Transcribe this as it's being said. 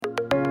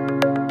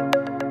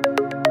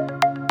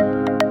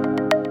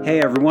Hey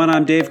everyone,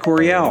 I'm Dave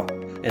Coryell.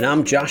 And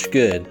I'm Josh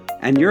Good.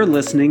 And you're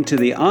listening to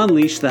the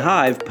Unleash the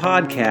Hive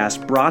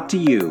podcast, brought to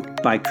you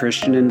by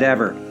Christian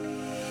Endeavor.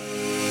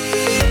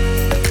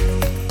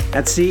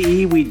 At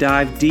CE, we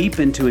dive deep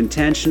into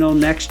intentional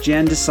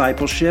next-gen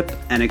discipleship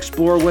and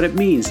explore what it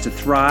means to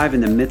thrive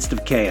in the midst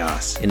of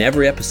chaos. In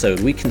every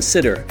episode, we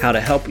consider how to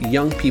help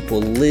young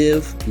people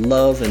live,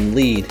 love, and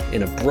lead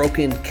in a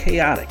broken,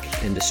 chaotic,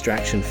 and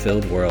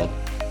distraction-filled world.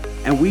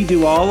 And we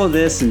do all of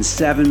this in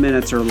 7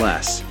 minutes or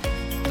less.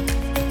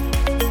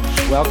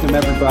 Welcome,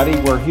 everybody.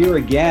 We're here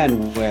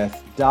again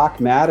with Doc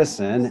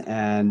Madison,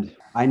 and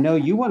I know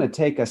you want to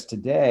take us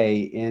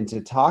today into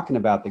talking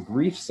about the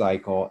grief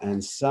cycle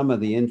and some of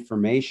the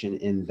information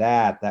in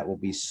that will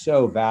be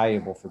so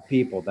valuable for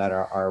people that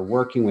are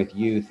working with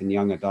youth and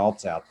young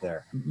adults out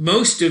there.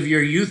 Most of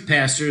your youth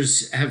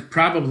pastors have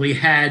probably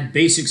had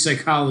basic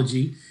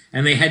psychology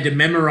and they had to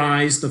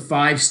memorize the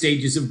 5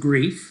 stages of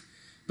grief.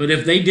 But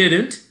if they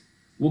didn't,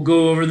 we'll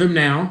go over them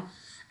now.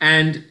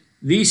 And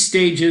these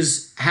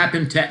stages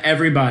happen to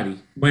everybody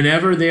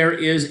whenever there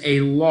is a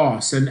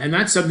loss. And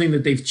that's something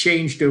that they've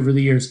changed over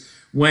the years.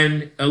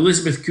 When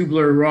Elizabeth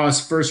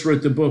Kubler-Ross first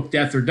wrote the book,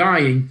 Death or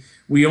Dying,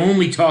 we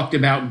only talked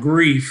about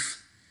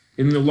grief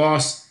in the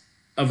loss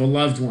of a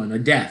loved one, a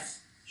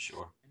death.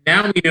 Sure.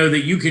 Now we know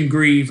that you can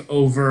grieve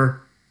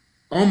over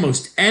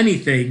almost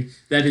anything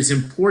that is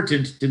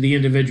important to the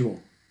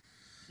individual.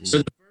 So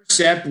the first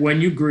step when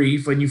you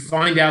grieve, when you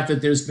find out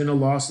that there's been a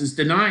loss, is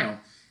denial.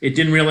 It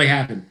didn't really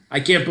happen. I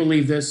can't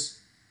believe this.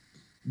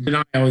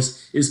 Denial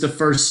is the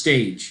first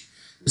stage.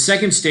 The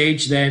second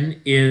stage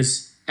then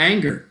is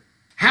anger.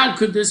 How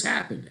could this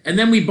happen? And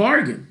then we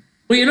bargain.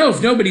 Well,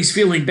 if nobody's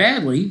feeling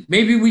badly,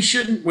 maybe we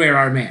shouldn't wear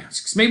our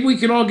masks. Maybe we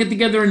could all get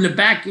together in the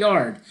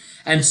backyard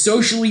and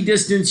socially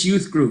distance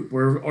youth group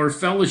or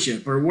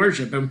fellowship or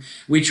worship. And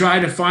we try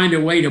to find a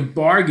way to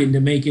bargain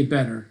to make it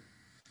better.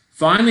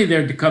 Finally,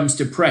 there comes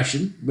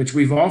depression, which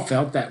we've all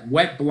felt, that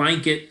wet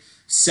blanket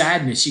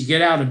sadness. You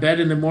get out of bed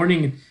in the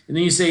morning and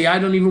then you say, I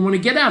don't even want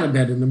to get out of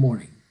bed in the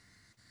morning.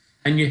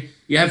 And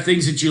you have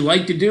things that you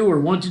like to do or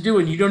want to do,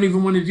 and you don't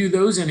even want to do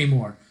those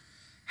anymore.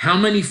 How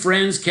many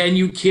friends can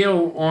you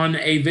kill on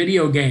a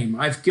video game?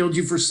 I've killed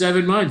you for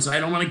 7 months.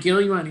 I don't want to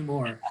kill you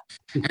anymore.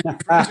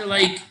 And friends are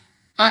like,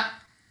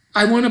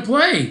 I want to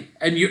play.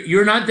 And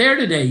you're not there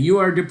today. You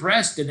are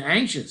depressed and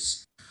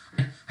anxious.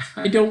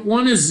 I don't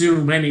want to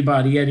Zoom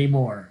anybody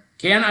anymore.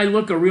 Can I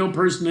look a real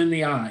person in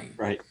the eye?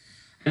 Right.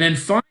 And then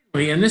finally,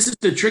 and this is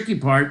the tricky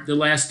part, the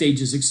last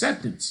stage is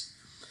acceptance.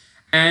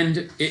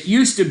 And it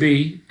used to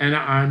be, and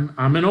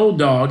I'm an old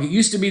dog, it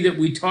used to be that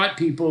we taught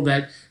people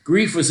that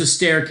grief was a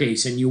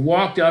staircase, and you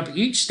walked up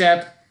each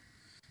step,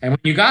 and when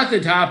you got to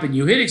the top and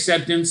you hit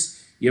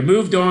acceptance, you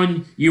moved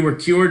on, you were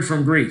cured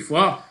from grief.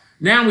 Well,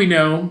 now we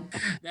know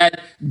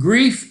that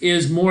grief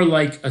is more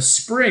like a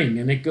spring,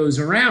 and it goes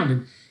around.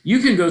 And you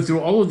can go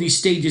through all of these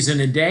stages in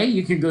a day.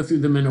 You can go through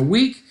them in a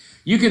week.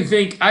 You can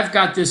think, I've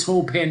got this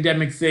whole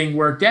pandemic thing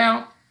worked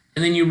out.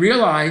 And then you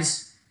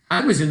realize,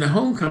 I was in the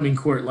homecoming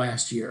court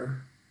last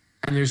year,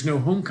 and there's no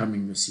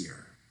homecoming this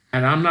year.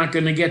 And I'm not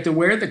going to get to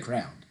wear the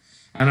crown.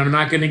 And I'm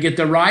not going to get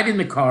to ride in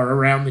the car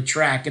around the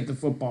track at the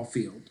football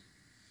field.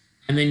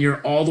 And then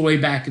you're all the way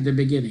back at the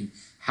beginning.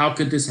 How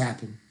could this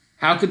happen?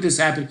 How could this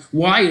happen?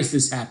 Why is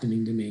this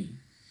happening to me?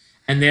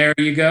 And there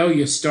you go.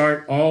 You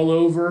start all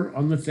over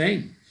on the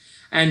thing.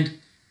 And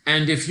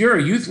if you're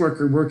a youth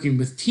worker working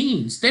with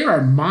teens, there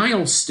are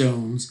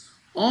milestones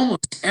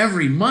almost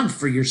every month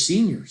for your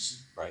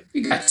seniors. Right.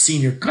 You got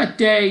senior cut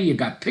day, you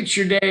got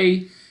picture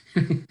day,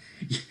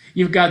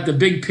 you've got the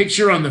big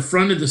picture on the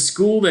front of the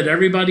school that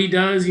everybody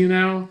does,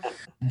 Do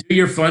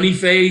your funny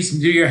face,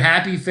 do your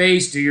happy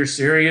face, do your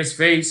serious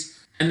face,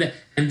 and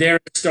there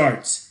it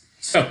starts.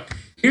 So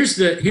here's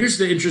the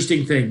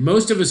interesting thing.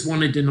 Most of us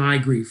want to deny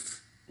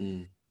grief.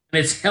 And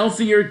it's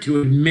healthier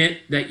to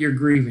admit that you're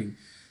grieving.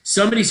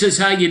 Somebody says,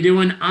 how you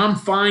doing? I'm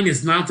fine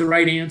is not the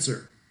right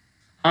answer.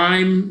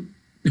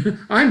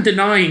 I'm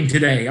denying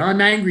today. I'm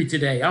angry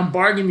today. I'm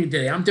bargaining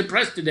today. I'm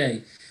depressed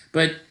today.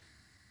 But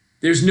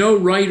there's no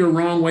right or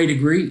wrong way to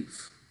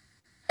grieve.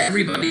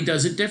 Everybody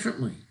does it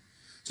differently.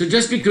 So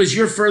just because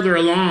you're further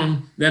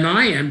along than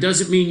I am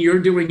doesn't mean you're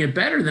doing it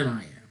better than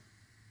I am.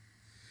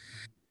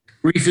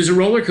 Grief is a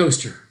roller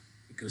coaster.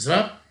 It goes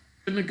up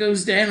and it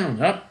goes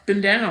down, up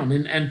and down.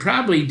 And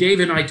probably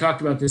Dave and I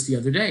talked about this the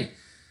other day.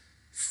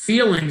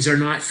 Feelings are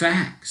not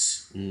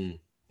facts.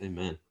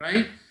 Amen.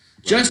 Right?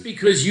 Just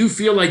because you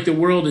feel like the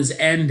world is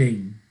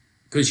ending,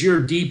 because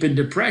you're deep in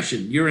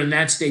depression, you're in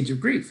that stage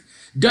of grief,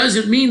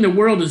 doesn't mean the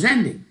world is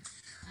ending.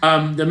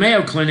 The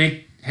Mayo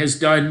Clinic has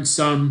done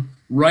some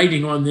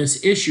writing on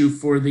this issue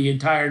for the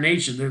entire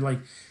nation. They're like,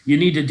 you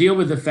need to deal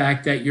with the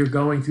fact that you're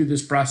going through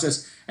this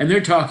process. And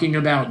they're talking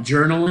about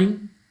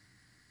journaling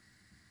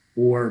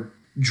or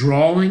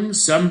drawing.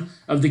 Some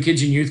of the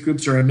kids in youth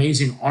groups are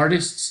amazing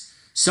artists.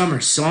 Some are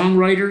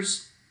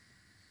songwriters.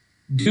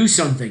 Do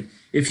something.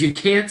 If you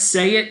can't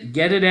say it,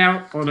 get it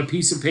out on a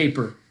piece of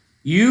paper.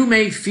 You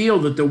may feel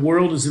that the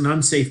world is an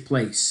unsafe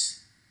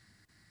place.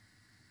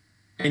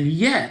 And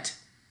yet,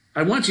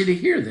 I want you to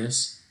hear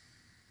this.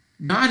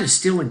 God is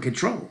still in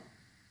control.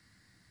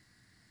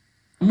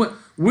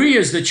 We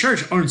as the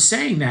church aren't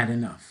saying that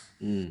enough.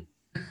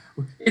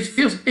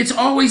 It's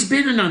always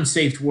been an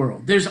unsafe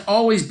world. There's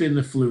always been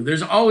the flu.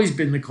 There's always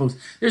been the colds.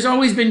 There's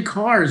always been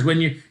cars when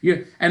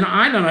you and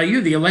I don't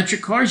know the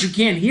electric cars, you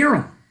can't hear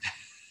them.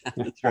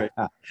 That's right.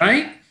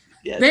 Right?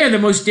 Yes. They are the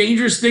most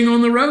dangerous thing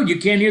on the road. You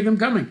can't hear them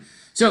coming.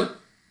 So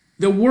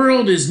the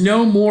world is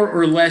no more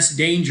or less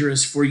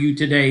dangerous for you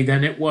today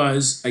than it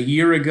was a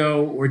year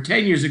ago or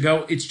 10 years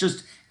ago. It's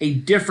just a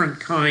different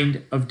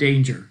kind of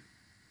danger.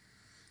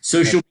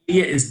 Social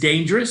media is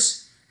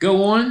dangerous.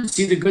 Go on,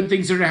 see the good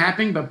things that are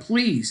happening, but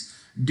please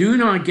do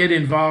not get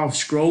involved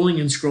scrolling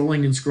and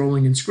scrolling and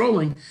scrolling and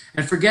scrolling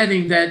and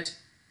forgetting that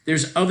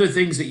there's other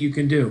things that you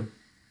can do.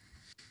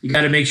 You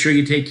got to make sure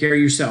you take care of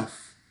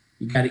yourself.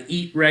 You got to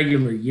eat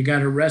regularly. You got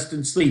to rest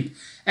and sleep.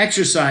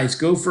 Exercise,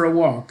 go for a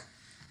walk,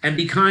 and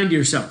be kind to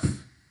yourself.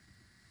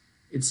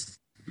 It's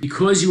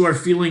because you are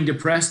feeling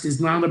depressed is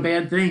not a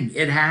bad thing.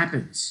 It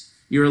happens.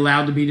 You're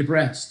allowed to be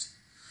depressed.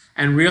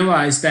 And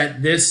realize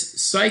that this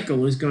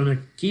cycle is going to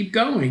keep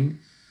going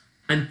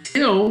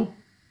until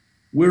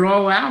we're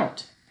all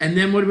out. And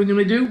then what are we going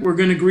to do? We're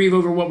going to grieve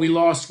over what we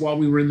lost while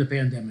we were in the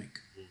pandemic.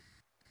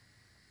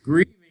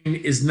 Grieving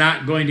is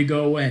not going to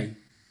go away.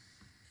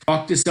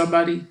 Talk to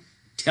somebody,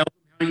 tell them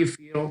how you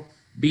feel,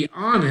 be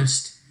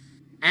honest,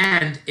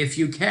 and if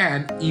you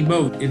can,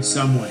 emote in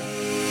some way.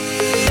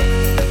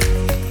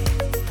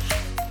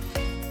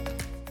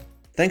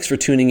 Thanks for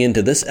tuning in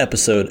to this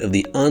episode of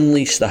the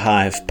Unleash the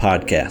Hive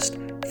podcast.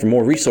 For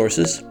more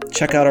resources,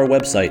 check out our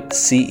website,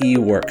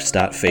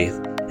 ceworks.faith,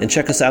 and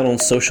check us out on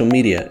social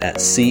media at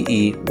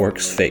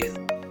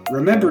ceworksfaith.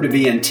 Remember to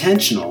be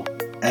intentional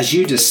as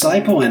you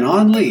disciple and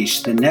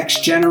unleash the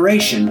next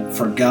generation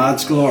for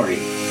God's glory.